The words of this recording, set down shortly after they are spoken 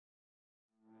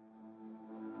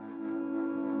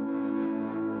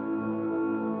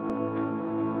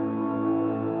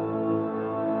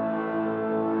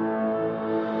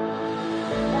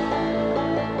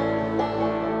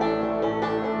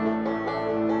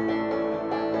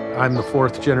I'm the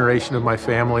fourth generation of my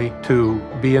family to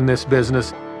be in this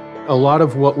business. A lot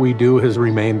of what we do has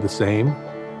remained the same,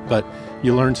 but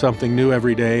you learn something new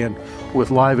every day. And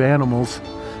with live animals,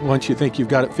 once you think you've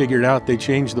got it figured out, they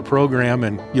change the program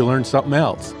and you learn something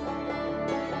else.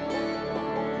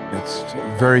 It's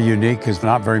very unique because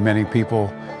not very many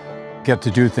people get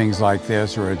to do things like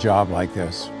this or a job like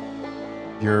this.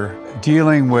 You're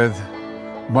dealing with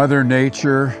Mother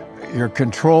Nature. You're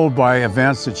controlled by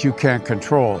events that you can't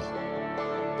control.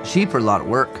 Sheep are a lot of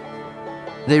work.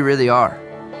 They really are.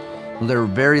 They're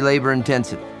very labor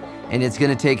intensive, and it's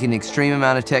going to take an extreme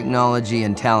amount of technology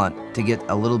and talent to get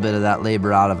a little bit of that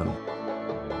labor out of them.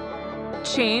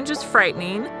 Change is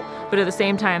frightening, but at the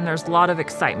same time, there's a lot of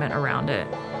excitement around it.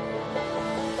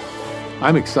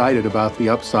 I'm excited about the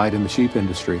upside in the sheep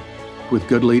industry. With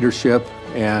good leadership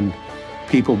and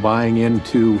people buying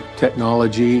into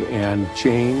technology and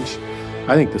change,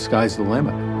 I think the sky's the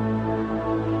limit.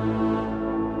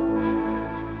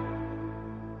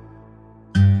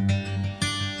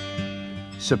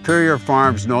 Superior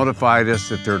Farms notified us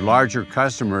that their larger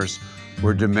customers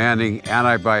were demanding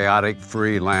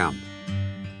antibiotic-free lamb.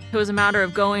 It was a matter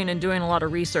of going and doing a lot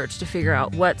of research to figure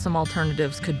out what some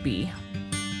alternatives could be.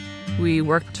 We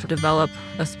worked to develop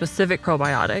a specific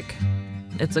probiotic.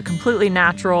 It's a completely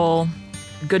natural,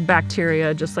 good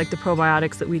bacteria, just like the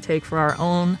probiotics that we take for our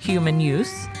own human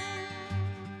use.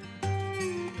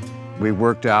 We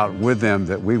worked out with them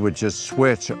that we would just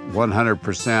switch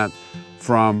 100%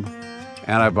 from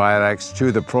antibiotics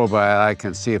to the probiotic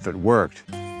and see if it worked.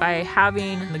 By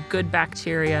having the good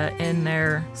bacteria in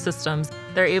their systems,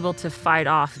 they're able to fight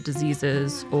off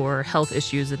diseases or health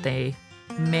issues that they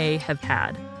may have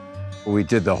had. We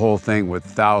did the whole thing with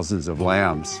thousands of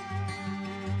lambs.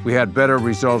 We had better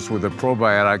results with the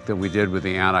probiotic than we did with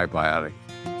the antibiotic.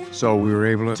 So we were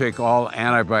able to take all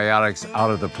antibiotics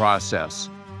out of the process.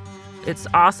 It's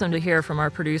awesome to hear from our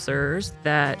producers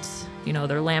that,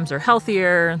 their lambs are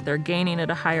healthier, they're gaining at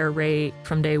a higher rate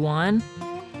from day one.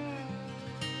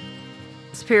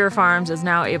 Superior Farms is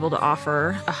now able to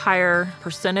offer a higher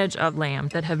percentage of lamb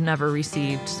that have never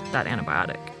received that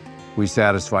antibiotic. We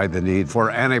satisfied the need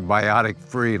for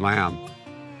antibiotic-free lamb.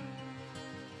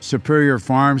 Superior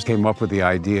Farms came up with the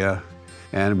idea,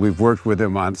 and we've worked with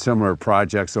them on similar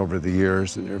projects over the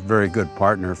years, and they're a very good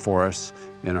partner for us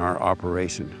in our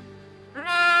operation.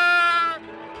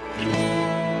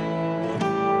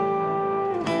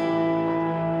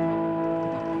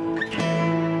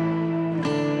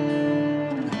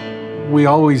 We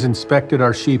always inspected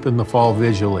our sheep in the fall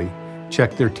visually,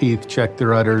 checked their teeth, checked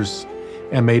their udders,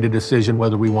 and made a decision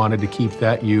whether we wanted to keep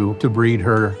that ewe to breed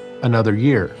her another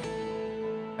year.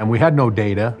 And we had no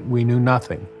data, we knew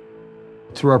nothing.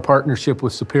 Through our partnership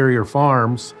with Superior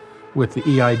Farms, with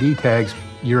the EID tags,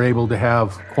 you're able to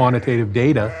have quantitative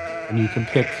data, and you can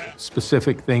pick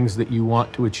specific things that you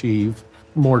want to achieve.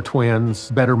 More twins,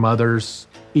 better mothers,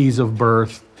 ease of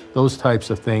birth, those types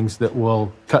of things that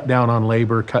will cut down on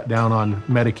labor, cut down on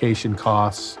medication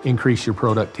costs, increase your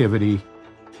productivity.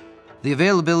 The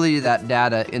availability of that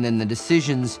data and then the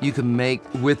decisions you can make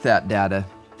with that data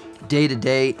day to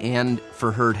day and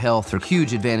for herd health are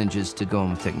huge advantages to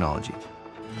going with technology.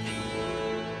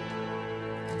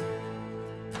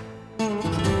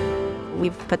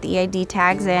 We've put the EID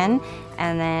tags in,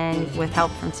 and then with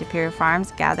help from Superior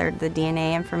Farms, gathered the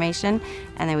DNA information,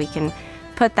 and then we can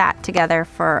put that together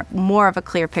for more of a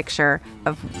clear picture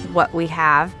of what we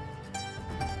have.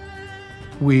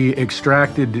 We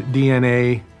extracted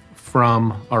DNA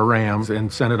from our rams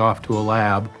and sent it off to a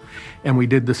lab, and we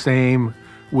did the same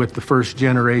with the first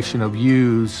generation of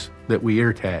ewes that we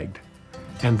ear tagged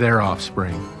and their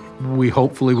offspring. We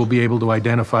hopefully will be able to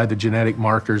identify the genetic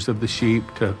markers of the sheep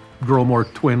to grow more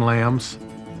twin lambs.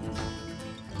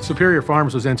 Superior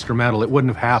Farms was instrumental. It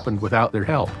wouldn't have happened without their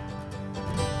help.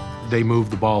 They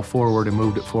moved the ball forward and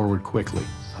moved it forward quickly.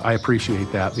 I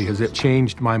appreciate that because it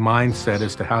changed my mindset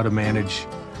as to how to manage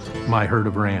my herd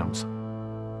of rams.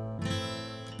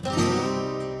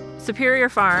 Superior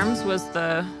Farms was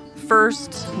the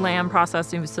first lamb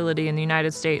processing facility in the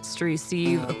United States to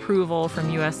receive approval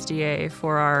from USDA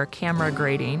for our camera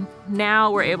grading.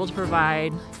 Now we're able to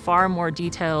provide far more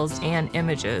details and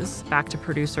images back to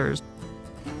producers.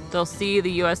 They'll see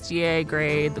the USDA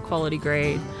grade, the quality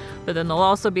grade, but then they'll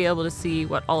also be able to see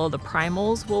what all of the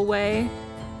primals will weigh.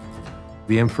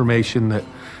 The information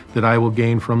that I will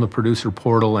gain from the producer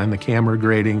portal and the camera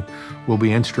grading will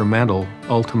be instrumental,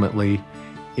 ultimately,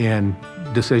 in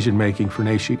decision-making for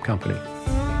Nace Sheep Company.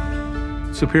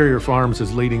 Superior Farms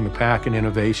is leading the pack in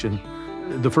innovation.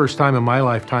 The first time in my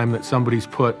lifetime that somebody's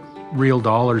put real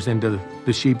dollars into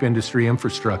the sheep industry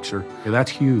infrastructure.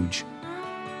 That's huge.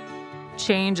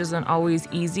 Change isn't always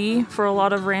easy for a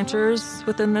lot of ranchers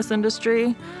within this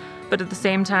industry, but at the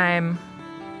same time,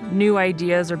 new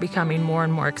ideas are becoming more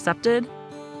and more accepted.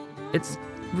 It's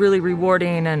really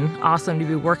rewarding and awesome to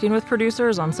be working with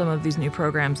producers on some of these new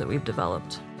programs that we've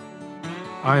developed.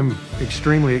 I'm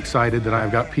extremely excited that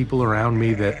I've got people around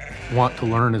me that want to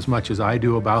learn as much as I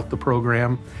do about the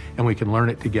program, and we can learn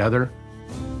it together.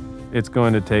 It's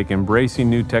going to take embracing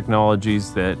new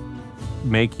technologies that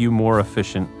make you more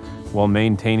efficient while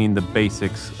maintaining the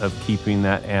basics of keeping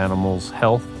that animal's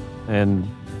health and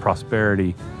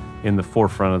prosperity in the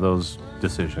forefront of those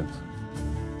decisions.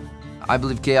 I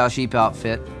believe Chaos Sheep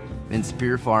Outfit and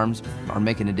Superior Farms are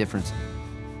making a difference.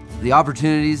 The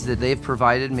opportunities that they've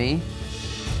provided me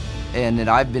and that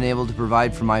I've been able to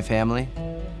provide for my family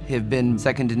have been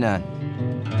second to none.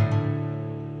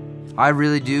 I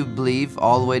really do believe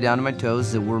all the way down to my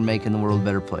toes that we're making the world a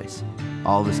better place,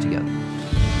 all of us together.